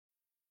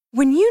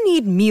When you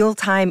need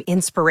mealtime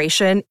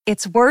inspiration,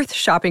 it's worth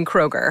shopping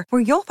Kroger,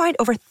 where you'll find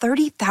over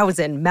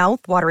 30,000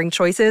 mouth-watering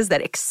choices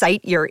that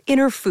excite your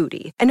inner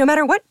foodie. And no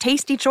matter what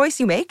tasty choice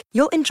you make,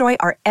 you'll enjoy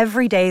our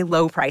everyday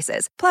low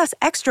prices, plus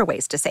extra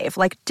ways to save,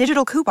 like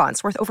digital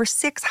coupons worth over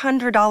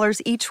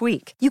 $600 each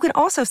week. You can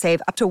also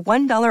save up to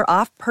 $1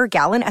 off per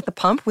gallon at the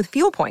pump with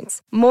fuel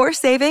points. More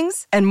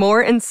savings and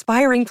more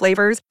inspiring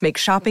flavors make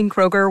shopping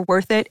Kroger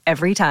worth it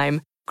every time.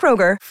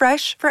 Kroger,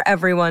 fresh for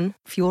everyone.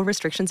 Fuel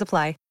restrictions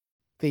apply.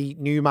 The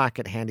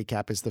Newmarket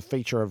Handicap is the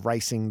feature of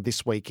racing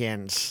this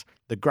weekend,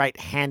 the great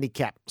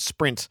handicap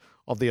sprint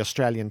of the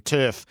Australian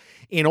turf.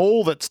 In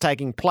all that's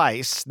taking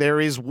place, there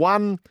is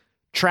one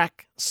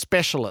track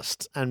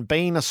specialist, and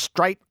being a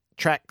straight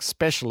track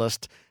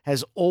specialist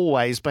has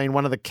always been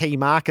one of the key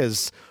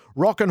markers.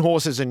 Rockin'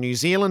 Horse is a New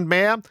Zealand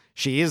mare.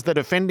 She is the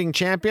defending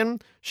champion.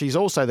 She's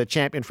also the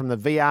champion from the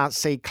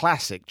VRC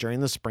Classic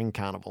during the Spring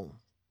Carnival.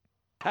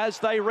 As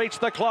they reach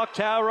the clock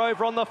tower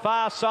over on the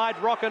far side,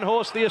 Rockin'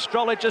 Horse, the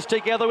astrologist,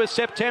 together with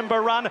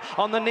September Run.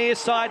 On the near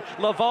side,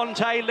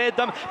 Levante led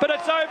them, but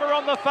it's over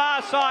on the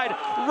far side.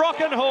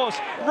 Rockin' Horse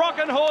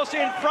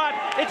in front.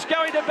 It's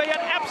going to be an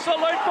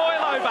absolute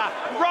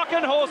boil-over.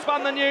 Rockin' Horse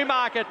won the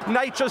Newmarket.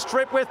 Nature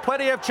Strip with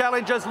plenty of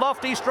challenges.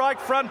 Lofty Strike,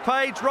 front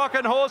page,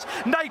 Rockin' Horse.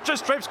 Nature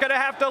Strip's going to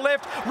have to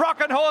lift.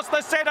 Rockin' Horse, the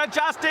centre,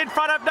 just in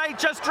front of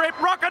Nature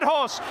Strip. Rockin'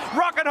 Horse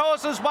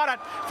has won it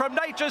from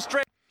Nature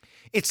Strip.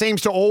 It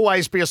seems to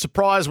always be a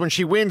surprise when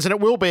she wins, and it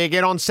will be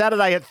again on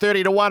Saturday at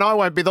 30-1. I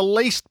won't be the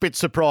least bit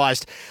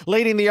surprised.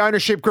 Leading the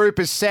ownership group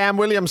is Sam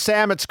Williams.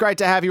 Sam, it's great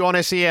to have you on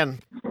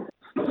SEN.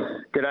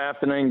 Good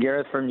afternoon,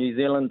 Gareth, from New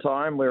Zealand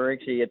time. We're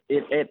actually at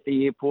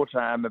the airport.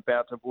 I'm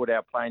about to board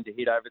our plane to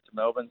head over to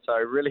Melbourne, so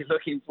really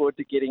looking forward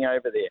to getting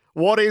over there.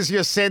 What is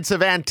your sense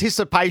of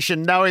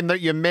anticipation knowing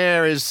that your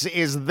mare is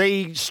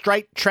the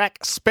straight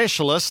track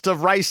specialist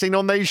of racing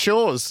on these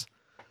shores?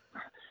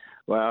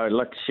 Well,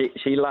 look,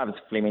 she loves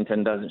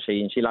Flemington, doesn't she?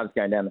 And she loves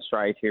going down the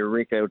straight. Her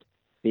record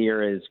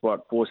there is,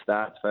 4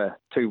 starts for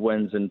 2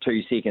 wins and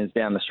 2 seconds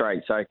down the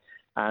straight. So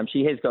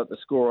she has got the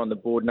score on the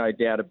board, no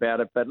doubt about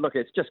it. But look,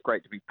 it's just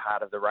great to be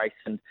part of the race.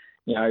 And,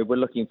 we're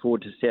looking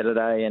forward to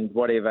Saturday, and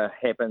whatever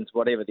happens,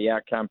 whatever the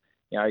outcome,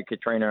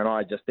 Katrina and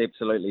I just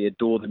absolutely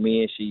adore the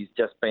mare. She's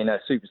just been a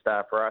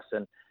superstar for us.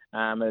 And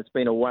it's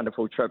been a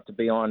wonderful trip to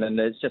be on. And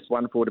it's just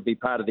wonderful to be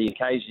part of the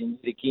occasion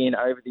again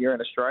over there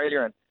in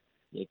Australia. And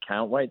you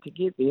can't wait to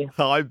get there.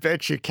 I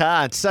bet you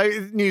can't. So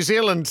New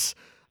Zealand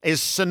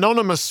is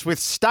synonymous with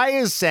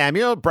stayers, Sam.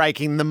 You're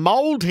breaking the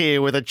mould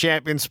here with a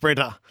champion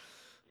sprinter.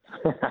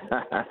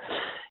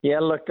 Yeah,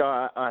 look,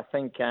 I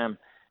think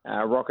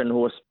Rockin'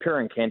 Horse,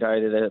 Piran Canto,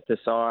 the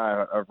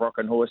sire of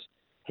Rockin' Horse,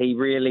 he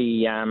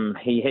really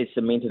he has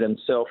cemented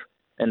himself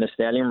in the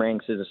stallion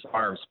ranks as a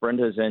sire of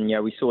sprinters. And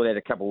we saw that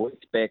a couple of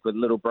weeks back with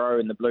Little Bro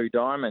and the Blue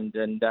Diamond,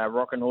 and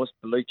Rockin' Horse,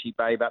 Bellucci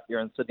Babe up there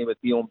in Sydney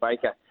with Bjorn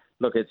Baker.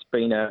 Look, it's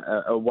been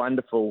a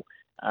wonderful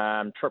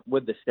trip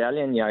with the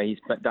stallion. He's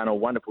done a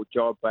wonderful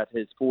job, but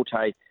his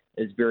forte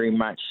is very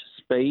much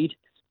speed,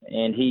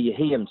 and he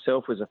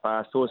himself was a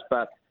fast horse.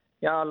 But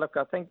look,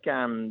 I think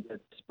the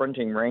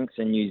sprinting ranks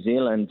in New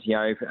Zealand,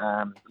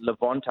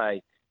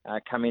 Levante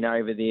coming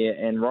over there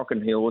and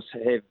Rockin' Horse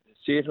have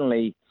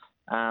certainly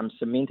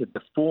cemented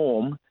the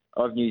form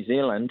of New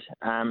Zealand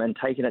and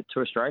taken it to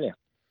Australia.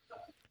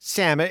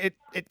 Sam, it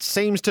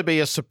seems to be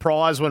a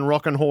surprise when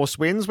Rockin' Horse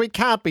wins. We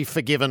can't be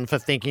forgiven for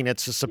thinking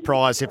it's a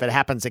surprise if it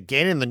happens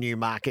again in the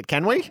Newmarket,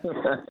 can we?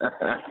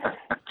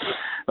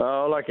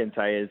 All I can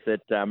say is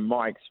that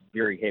Mike's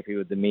very happy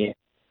with the mare.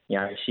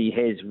 She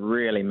has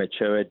really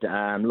matured.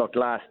 Look,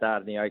 last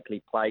start in the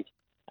Oakley Plate,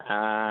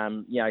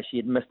 she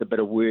had missed a bit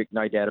of work,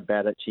 no doubt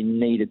about it. She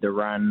needed the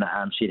run.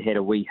 She'd had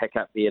a wee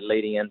hiccup there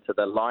leading into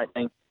the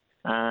Lightning.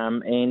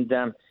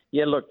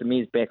 Look, the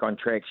mare's back on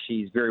track.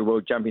 She's very well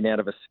jumping out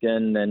of her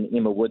skin, and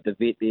Emma Wood, the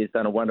vet there, has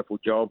done a wonderful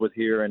job with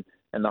her and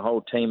the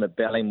whole team at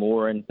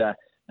Ballymore.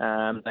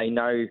 And they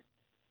know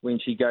when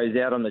she goes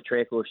out on the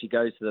track or if she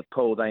goes to the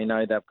pool, they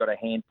know they've got a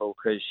handful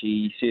because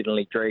she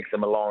certainly drags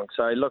them along.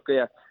 So, look,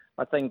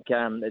 I think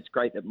it's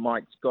great that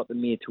Mike's got the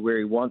mare to where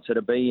he wants her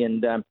to be.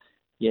 And, as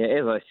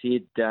I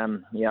said,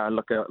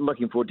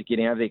 looking forward to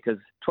getting over there because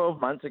 12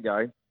 months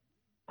ago,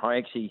 I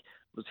actually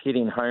was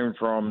heading home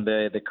from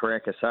the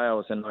Karaka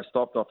Sales, and I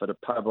stopped off at a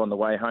pub on the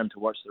way home to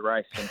watch the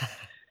race. And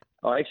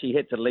I actually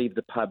had to leave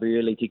the pub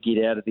early to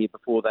get out of there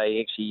before they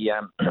actually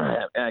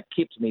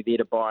kept me there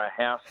to buy a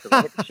house because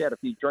I had to shout a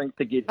few drinks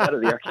to get out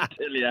of there, I can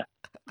tell you.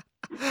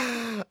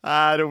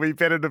 It'll be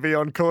better to be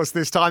on course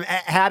this time.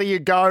 How do you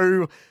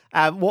go?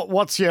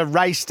 What's your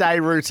race day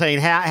routine?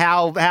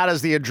 How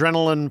does the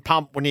adrenaline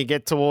pump when you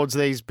get towards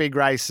these big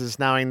races,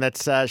 knowing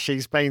that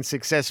she's been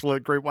successful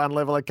at Group 1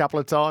 level a couple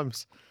of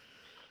times?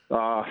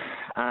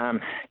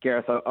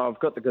 Gareth, I've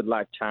got the good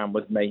luck charm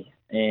with me,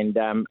 and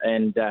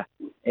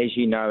as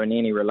you know, in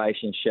any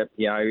relationship,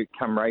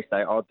 come race day,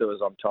 I'll do as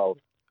I'm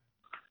told.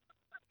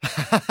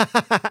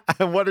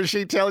 And what does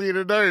she tell you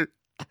to do?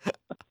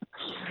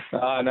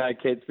 Oh no,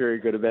 Kat's very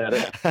good about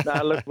it.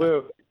 No,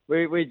 look,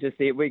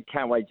 we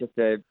can't wait just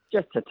to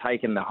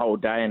take in the whole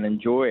day and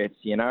enjoy it,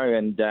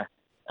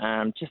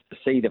 and just to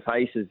see the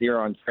faces there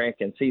on track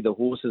and see the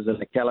horses and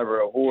the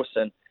calibre of horse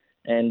and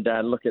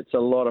look, it's a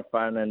lot of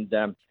fun, and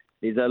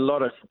there's a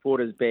lot of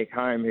supporters back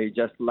home who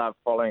just love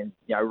following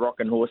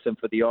Rockin' Horse and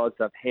for the odds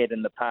they've had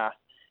in the past,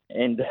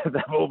 and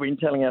they've all been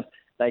telling us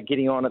they're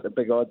getting on at the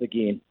big odds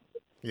again.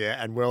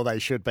 Yeah, and well they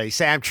should be.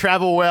 Sam,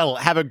 travel well,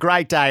 have a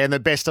great day, and the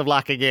best of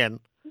luck again.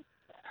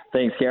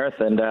 Thanks, Gareth,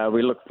 and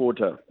we look forward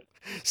to it.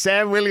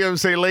 Sam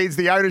Williams, who leads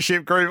the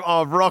ownership group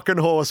of Rockin'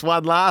 Horse,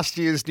 won last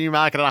year's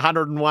Newmarket at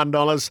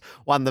 $101,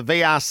 won the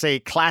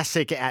VRC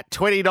Classic at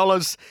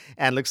 $20,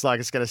 and looks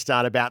like it's going to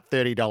start about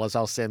 $30.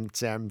 I'll send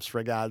Sam's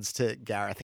regards to Gareth.